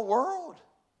for the whole world.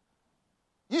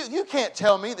 You can't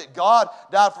tell me that God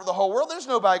died for the whole world. There's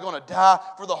nobody going to die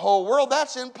for the whole world.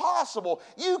 That's impossible.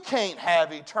 You can't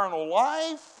have eternal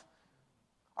life.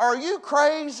 Are you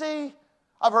crazy?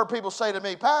 I've heard people say to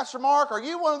me, Pastor Mark, are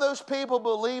you one of those people who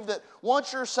believe that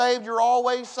once you're saved, you're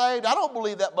always saved? I don't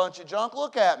believe that bunch of junk.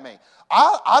 Look at me.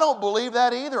 I don't believe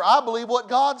that either. I believe what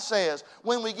God says.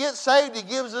 When we get saved, He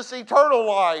gives us eternal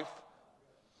life.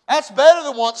 That's better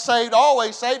than once saved,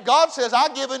 always saved. God says,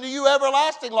 I've given to you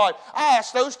everlasting life. I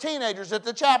asked those teenagers at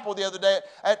the chapel the other day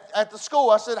at the school,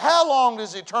 I said, how long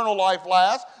does eternal life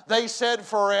last? They said,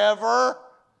 forever.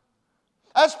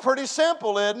 That's pretty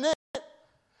simple, isn't it?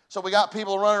 So we got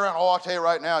people running around, I'll tell you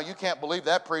right now, you can't believe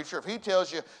that preacher. If he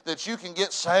tells you that you can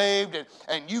get saved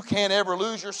and you can't ever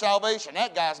lose your salvation,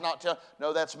 that guy's not telling.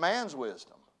 No, that's man's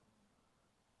wisdom.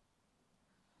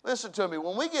 Listen to me.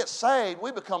 When we get saved,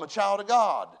 we become a child of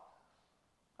God.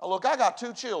 Now look, I got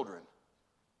 2 children.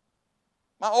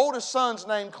 My oldest son's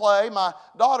named Clay. My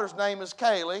daughter's name is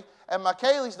Kaylee. And my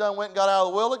Kaylee's done went and got out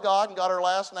of the will of God and got her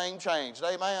last name changed.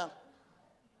 Amen.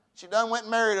 She done went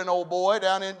and married an old boy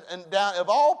down of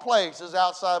all places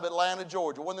outside of Atlanta,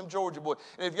 Georgia. One of them Georgia boys.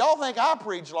 And if y'all think I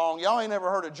preach long, y'all ain't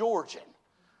never heard of Georgian.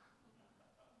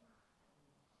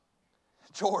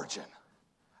 Georgian.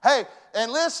 Hey,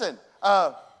 and listen,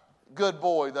 good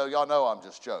boy though. Y'all know I'm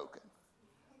just joking.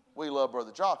 We love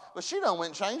Brother John. But she done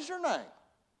went and changed her name.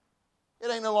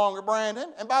 It ain't no longer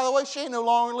Brandon. And by the way, she ain't no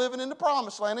longer living in the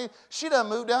promised land. She done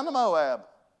moved down to Moab.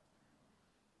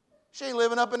 She ain't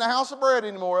living up in the house of bread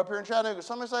anymore up here in Chattanooga.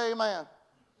 Somebody say amen.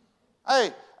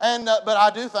 Hey, but I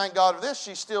do thank God for this.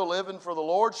 She's still living for the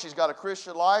Lord. She's got a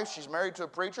Christian life. She's married to a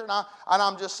preacher. And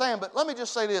I'm just saying, but let me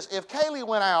just say this. If Kaylee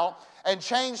went out and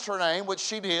changed her name, which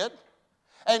she did,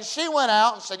 and she went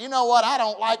out and said, you know what, I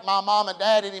don't like my mom and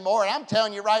dad anymore, and I'm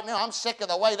telling you right now, I'm sick of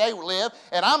the way they live,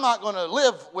 and I'm not going to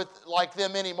live like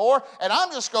them anymore, and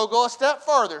I'm just going to go a step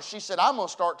further. She said, I'm going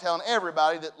to start telling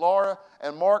everybody that Laura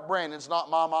and Mark Brandon's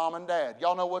not my mom and dad.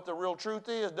 Y'all know what the real truth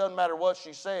is? Doesn't matter what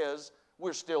she says,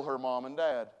 we're still her mom and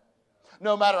dad.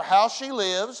 No matter how she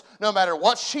lives, no matter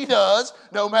what she does,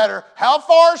 no matter how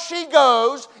far she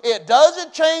goes, it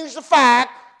doesn't change the fact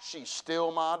she's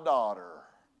still my daughter.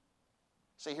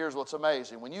 See, here's what's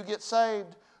amazing. When you get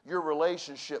saved, your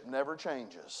relationship never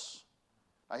changes.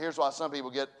 Now, here's why some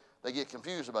people get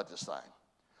confused about this thing.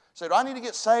 Say, do I need to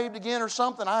get saved again or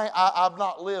something? I've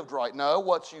not lived right. No,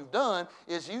 what you've done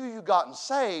is you've gotten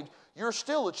saved. You're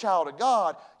still a child of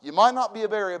God. You might not be a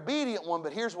very obedient one,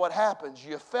 but here's what happens.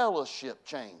 Your fellowship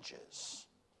changes.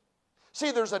 See,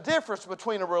 there's a difference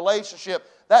between a relationship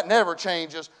that never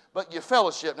changes, but your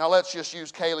fellowship. Now, let's just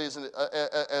use Kaylee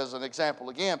as an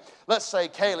example again. Let's say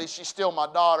Kaylee, she's still my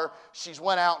daughter. She's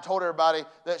went out and told everybody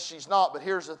that she's not. But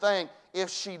here's the thing.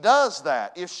 If she does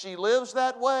that, if she lives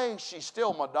that way, she's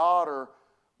still my daughter,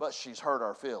 but she's hurt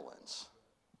our feelings.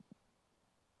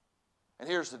 And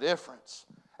here's the difference.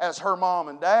 As her mom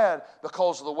and dad,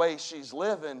 because of the way she's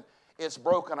living, it's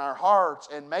broken our hearts,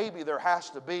 and maybe there has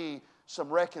to be some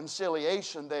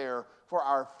reconciliation there for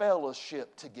our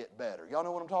fellowship to get better. Y'all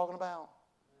know what I'm talking about?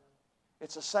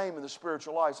 It's the same in the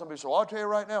spiritual life. Some people say, well, I'll tell you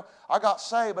right now, I got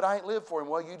saved, but I ain't lived for Him.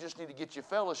 Well, you just need to get your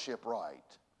fellowship right.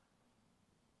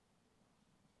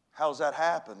 How does that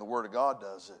happen? The Word of God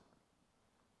does it.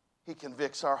 He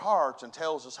convicts our hearts and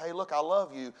tells us, hey, look, I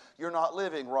love you. You're not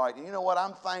living right. And you know what?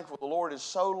 I'm thankful. The Lord is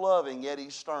so loving, yet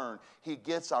He's stern. He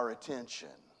gets our attention,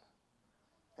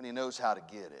 and He knows how to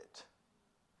get it.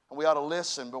 And we ought to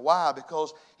listen. But why?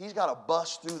 Because He's got to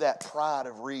bust through that pride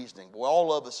of reasoning. Boy,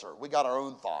 all of us are. We got our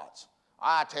own thoughts.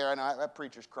 I tell you, that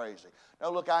preacher's crazy.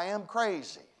 No, look, I am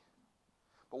crazy.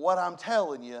 But what I'm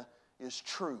telling you is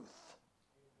truth.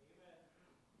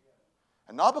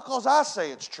 And not because I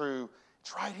say it's true,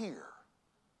 it's right here.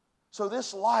 So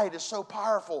this light is so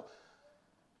powerful.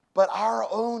 But our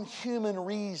own human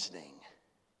reasoning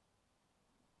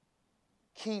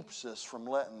keeps us from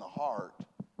letting the heart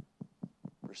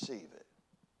receive it.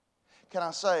 Can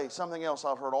I say something else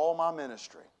I've heard all my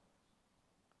ministry?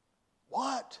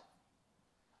 What?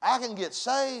 I can get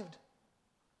saved?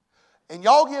 And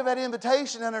y'all give that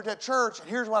invitation down there at that church, and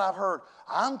here's what I've heard.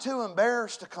 I'm too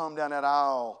embarrassed to come down that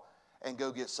aisle and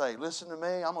go get saved. Listen to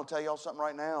me, I'm going to tell y'all something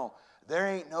right now. There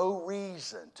ain't no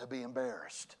reason to be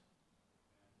embarrassed.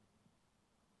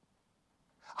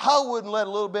 I wouldn't let a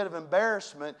little bit of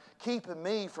embarrassment keeping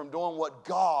me from doing what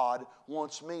God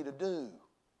wants me to do.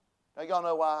 Now, y'all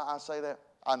know why I say that?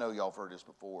 I know y'all have heard this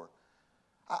before.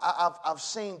 I've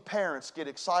seen parents get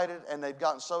excited, and they've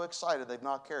gotten so excited they've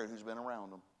not cared who's been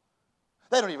around them.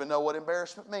 They don't even know what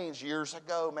embarrassment means. Years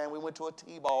ago, man, we went to a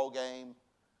T-ball game,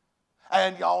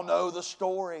 and y'all know the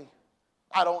story.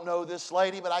 I don't know this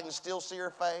lady, but I can still see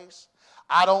her face.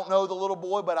 I don't know the little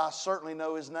boy, but I certainly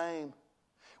know his name.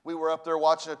 We were up there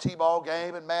watching a T-ball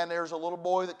game, and man, there's a little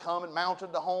boy that come and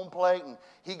mounted the home plate, and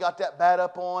he got that bat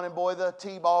up on, and boy, the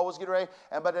T-ball was getting ready,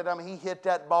 and by the time he hit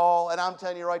that ball, and I'm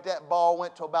telling you right, that ball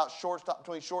went to about shortstop,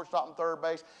 between shortstop and third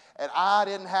base, and I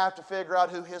didn't have to figure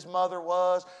out who his mother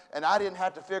was, and I didn't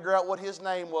have to figure out what his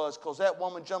name was, because that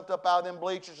woman jumped up out of them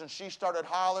bleachers, and she started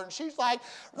hollering, and she's like,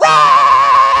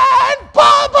 "Run,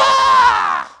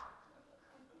 Bubba!"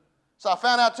 So I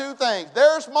found out two things.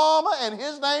 There's Mama, and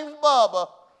his name's Bubba.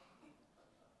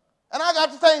 And I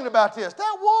got to thinking about this.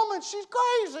 That woman, she's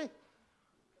crazy.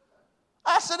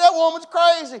 I said, that woman's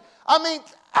crazy. I mean,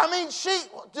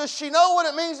 does she know what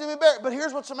it means to be embarrassed? But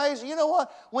here's what's amazing. You know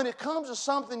what? When it comes to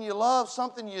something you love,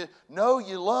 something you know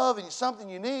you love, and something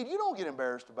you need, you don't get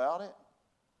embarrassed about it.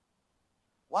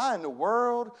 Why in the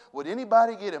world would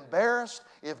anybody get embarrassed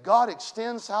if God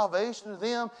extends salvation to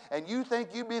them, and you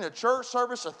think you be in a church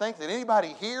service or think that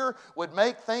anybody here would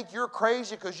think you're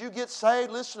crazy because you get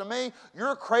saved? Listen to me,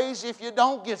 you're crazy if you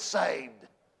don't get saved.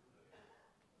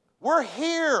 We're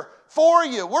here for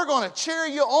you. We're going to cheer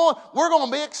you on. We're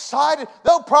going to be excited.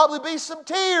 There'll probably be some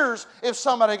tears if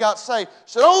somebody got saved.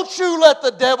 So don't you let the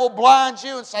devil blind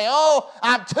you and say, oh,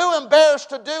 I'm too embarrassed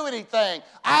to do anything.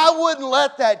 I wouldn't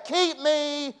let that keep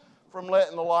me from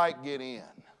letting the light get in.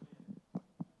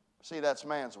 See, that's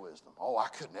man's wisdom. Oh, I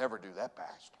could never do that,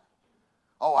 Pastor.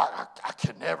 Oh, I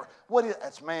could never.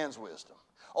 That's man's wisdom.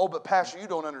 Oh, but Pastor, you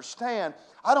don't understand.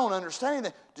 I don't understand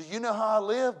anything. Do you know how I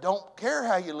live? Don't care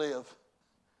how you live.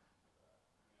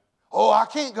 Oh, I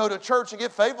can't go to church and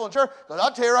get faithful in church. Because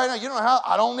I'll tell you right now, you don't know how.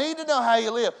 I don't need to know how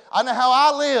you live. I know how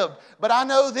I lived. But I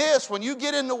know this. When you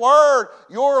get in the Word,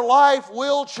 your life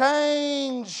will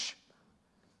change.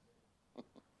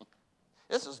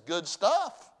 This is good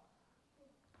stuff.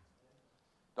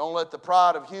 Don't let the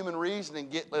pride of human reasoning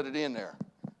let it in there.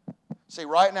 See,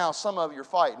 right now, some of you are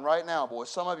fighting. Right now, boys.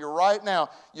 Some of you right now,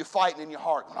 you're fighting in your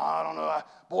heart. No, I don't know.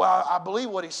 I believe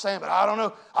what he's saying, but I don't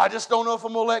know. I just don't know if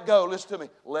I'm going to let go. Listen to me.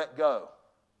 Let go.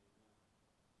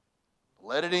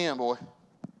 Let it in, boy.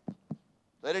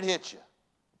 Let it hit you.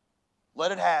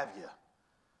 Let it have you.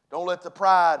 Don't let the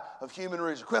pride of human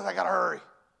reason. Quick, I got to hurry.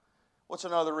 What's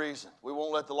another reason? We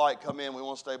won't let the light come in. We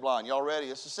won't stay blind. Y'all ready?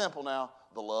 This is simple now.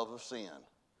 The love of sin.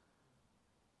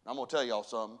 I'm going to tell y'all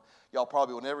something. Y'all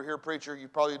probably will never hear a preacher. You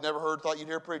probably never thought you'd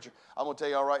hear a preacher. I'm going to tell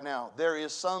y'all right now. There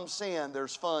is some sin,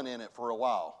 there's fun in it for a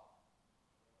while.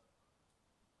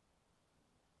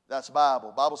 That's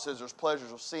Bible. Bible says there's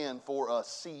pleasures of sin for a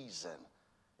season.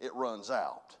 it runs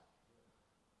out.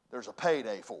 There's a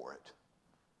payday for it.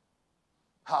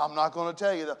 I'm not going to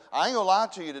tell you that. I ain't going to lie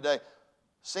to you today.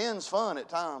 Sin's fun at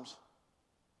times.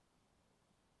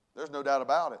 There's no doubt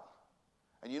about it.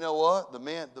 And you know what?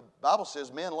 The Bible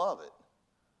says men love it.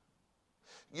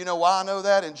 You know why I know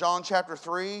that? In John chapter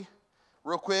 3,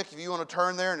 real quick, if you want to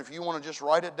turn there and if you want to just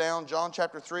write it down, John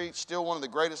chapter 3, it's still one of the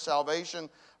greatest salvation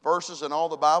verses in all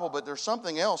the Bible, but there's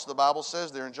something else the Bible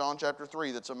says there in John chapter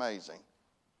 3 that's amazing.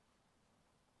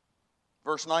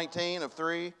 Verse 19 of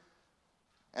 3,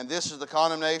 and this is the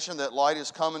condemnation that light is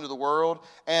come into the world,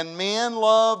 and men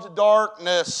loved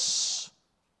darkness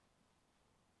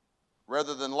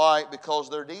rather than light because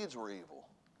their deeds were evil.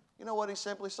 You know what he's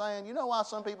simply saying? You know why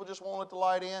some people just won't let the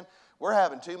light in? We're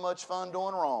having too much fun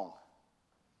doing wrong.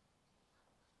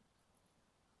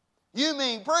 You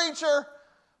mean, preacher?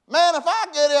 Man, if I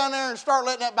get down there and start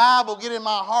letting that Bible get in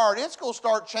my heart, it's going to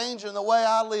start changing the way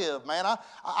I live, man.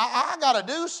 I got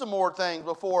to do some more things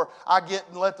before I get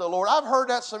and let the Lord. I've heard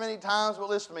that so many times, but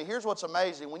listen to me. Here's what's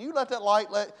amazing. When you let that light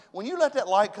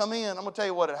come in, I'm going to tell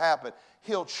you what had happened.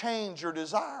 He'll change your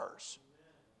desires.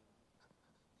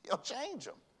 He'll change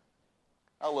them.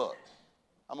 Now look,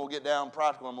 I'm going to get down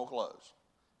practical and I'm going to close.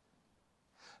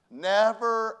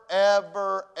 Never,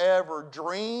 ever, ever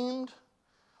dreamed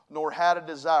nor had a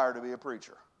desire to be a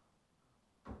preacher.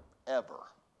 Ever.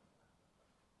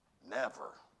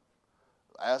 Never.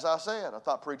 As I said, I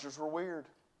thought preachers were weird.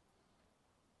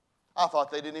 I thought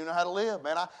they didn't even know how to live,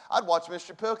 man. I'd watch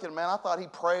Mr. Pilkin, man. I thought he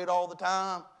prayed all the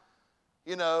time.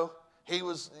 You know, he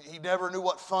never knew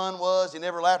what fun was. He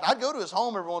never laughed. I'd go to his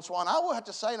home every once in a while, and I would have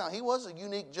to say now, he was a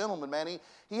unique gentleman, man.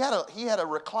 He had a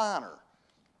recliner,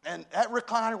 and that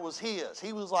recliner was his.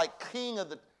 He was like king of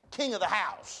the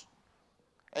house.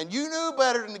 And you knew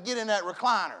better than to get in that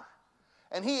recliner.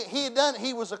 And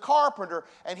he was a carpenter,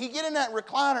 and he'd get in that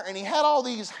recliner, and he had all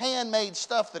these handmade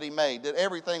stuff that he made, that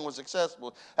everything was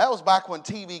accessible. That was back when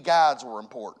TV guides were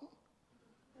important.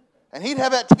 And he'd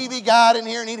have that TV guide in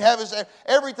here, and he'd have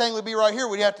everything would be right here.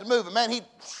 We'd have to move. And man,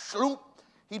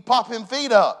 he'd pop him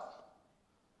feet up.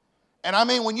 And I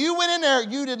mean, when you went in there,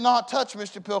 you did not touch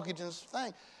Mr. Pilkington's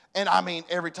thing. And I mean,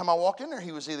 every time I walked in there,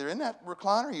 he was either in that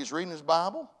recliner, he was reading his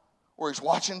Bible, or he's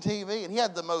watching TV, and he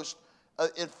had the most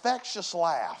infectious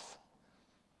laugh.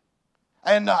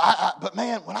 And but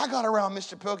man, when I got around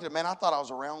Mr. Pilkington, man, I thought I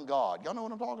was around God. Y'all know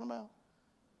what I'm talking about?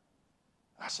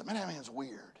 I said, man, that man's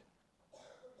weird.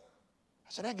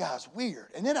 I said, that guy's weird.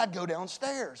 And then I'd go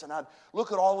downstairs, and I'd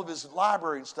look at all of his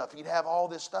library and stuff. He'd have all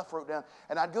this stuff wrote down.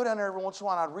 And I'd go down there every once in a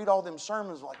while, and I'd read all them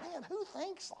sermons. Like, man, who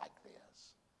thinks like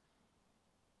this?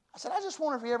 I said, I just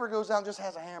wonder if he ever goes out and just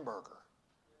has a hamburger.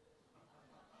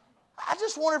 I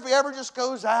just wonder if he ever just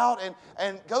goes out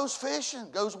and goes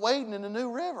fishing, goes wading in the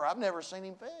New River. I've never seen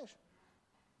him fish.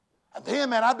 And then,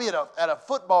 man, I'd be at a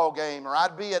football game, or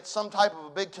I'd be at some type of a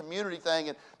big community thing,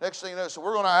 and next thing you know, so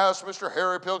we're going to ask Mr.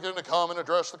 Harry Pilkington to come and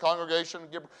address the congregation.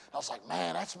 And I was like,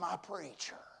 man, that's my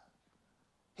preacher.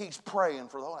 He's praying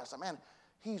for the Lord. I said, man,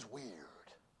 he's weird.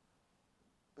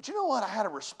 But you know what? I had a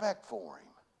respect for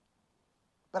him,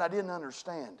 but I didn't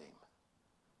understand him.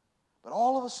 But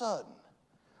all of a sudden,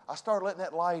 I started letting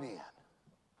that light in.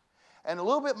 And a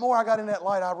little bit more I got in that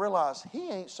light, I realized he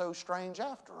ain't so strange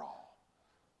after all.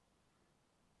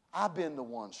 I've been the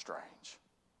one strange.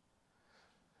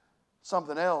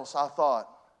 Something else, I thought,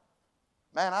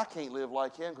 man, I can't live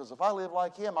like him, because if I live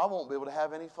like him, I won't be able to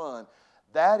have any fun.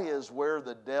 That is where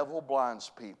the devil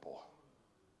blinds people.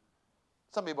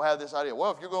 Some people have this idea,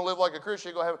 well, if you're going to live like a Christian,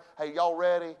 you're going to have, hey, y'all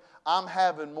ready? I'm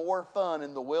having more fun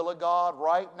in the will of God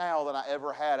right now than I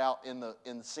ever had out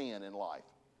in sin in life.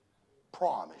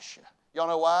 Promise you. Y'all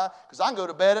know why? Because I can go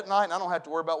to bed at night and I don't have to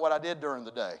worry about what I did during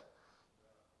the day.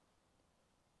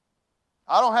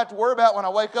 I don't have to worry about when I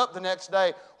wake up the next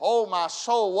day, oh, my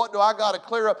soul, what do I got to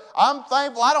clear up? I'm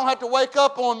thankful I don't have to wake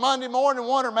up on Monday morning and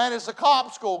wonder, man, is the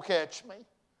cops going to catch me?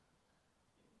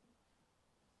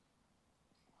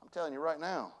 I'm telling you right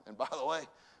now, and by the way,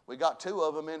 we got 2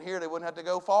 of them in here. They wouldn't have to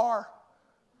go far.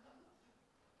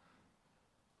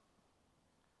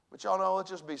 But y'all know, let's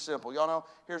just be simple. Y'all know,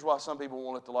 here's why some people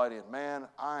won't let the light in. Man,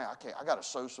 I can't. I got to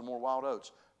sow some more wild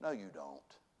oats. No, you don't.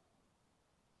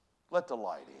 Let the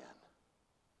light in.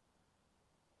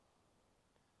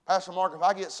 Pastor Mark, if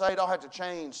I get saved, I'll have to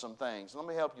change some things. Let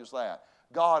me help you with that.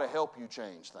 God will help you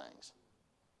change things.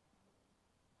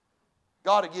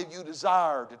 God will give you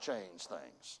desire to change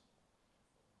things.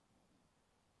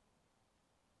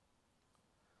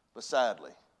 But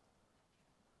sadly,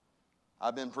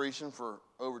 I've been preaching for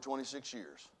over 26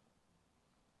 years.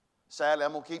 Sadly,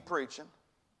 I'm going to keep preaching.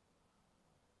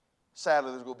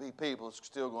 Sadly, there's going to be people that's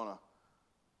still going to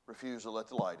refuse to let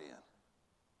the light in.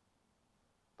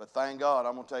 But thank God,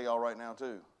 I'm going to tell y'all right now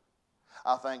too.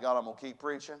 I thank God I'm going to keep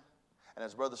preaching. And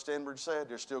as Brother Stenbridge said,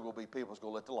 there's still going to be people who's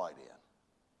going to let the light in.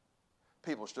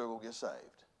 People are still going to get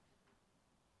saved.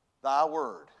 Thy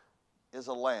word is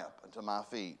a lamp unto my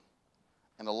feet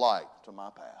and a light to my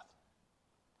path.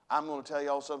 I'm going to tell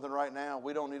y'all something right now.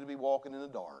 We don't need to be walking in the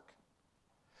dark.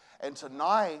 And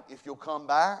tonight, if you'll come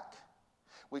back,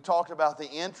 we talked about the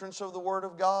entrance of the Word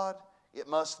of God.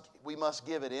 We must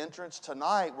give it entrance.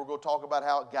 Tonight, we're going to talk about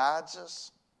how it guides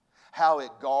us, how it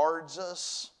guards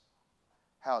us,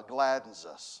 how it gladdens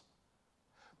us.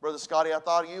 Brother Scotty, I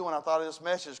thought of you when I thought of this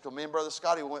message, because me and Brother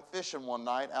Scotty went fishing one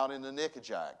night out in the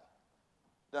Nickajack.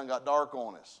 Done got dark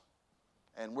on us.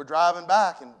 And we're driving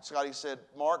back, and Scotty said,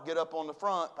 Mark, get up on the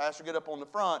front. Pastor, get up on the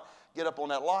front. Get up on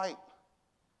that light.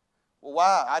 Well,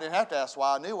 why? I didn't have to ask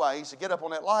why. I knew why. He said, get up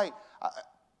on that light.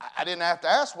 I didn't have to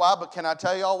ask why, but can I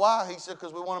tell y'all why? He said,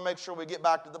 because we want to make sure we get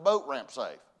back to the boat ramp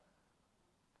safe.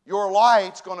 Your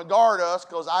light's going to guard us,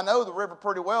 because I know the river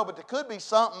pretty well, but there could be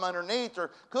something underneath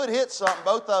or could hit something.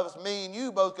 Both of us, me and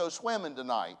you, both go swimming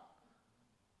tonight.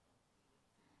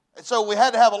 And so we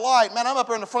had to have a light. Man, I'm up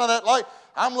there in the front of that light.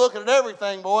 I'm looking at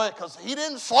everything, boy, because he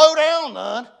didn't slow down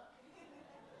none.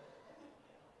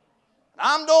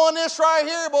 I'm doing this right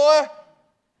here, boy.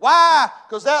 Why?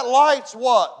 Because that light's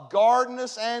what? Guarding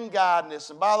us and guiding us.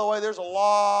 And by the way, there's a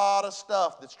lot of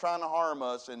stuff that's trying to harm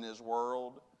us in this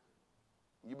world.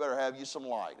 You better have you some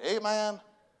light. Amen?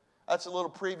 That's a little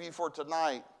preview for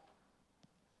tonight.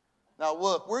 Now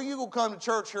look, where you going to come to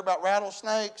church hear about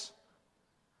rattlesnakes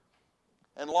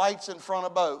and lights in front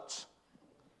of boats?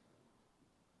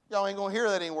 Y'all ain't going to hear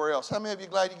that anywhere else. How many of you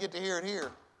glad you get to hear it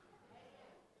here?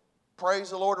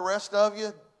 Praise the Lord. The rest of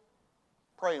you,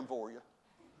 praying for you.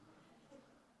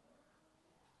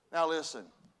 Now listen,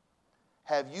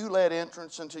 have you let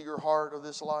entrance into your heart of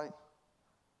this light?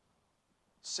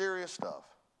 Serious stuff.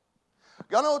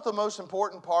 Y'all know what the most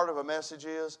important part of a message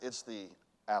is? It's the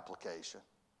application.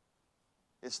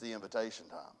 It's the invitation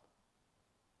time.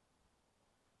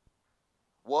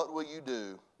 What will you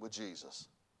do with Jesus?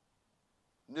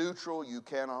 Neutral you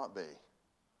cannot be.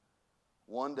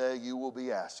 One day you will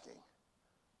be asking,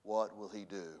 what will he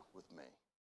do with me?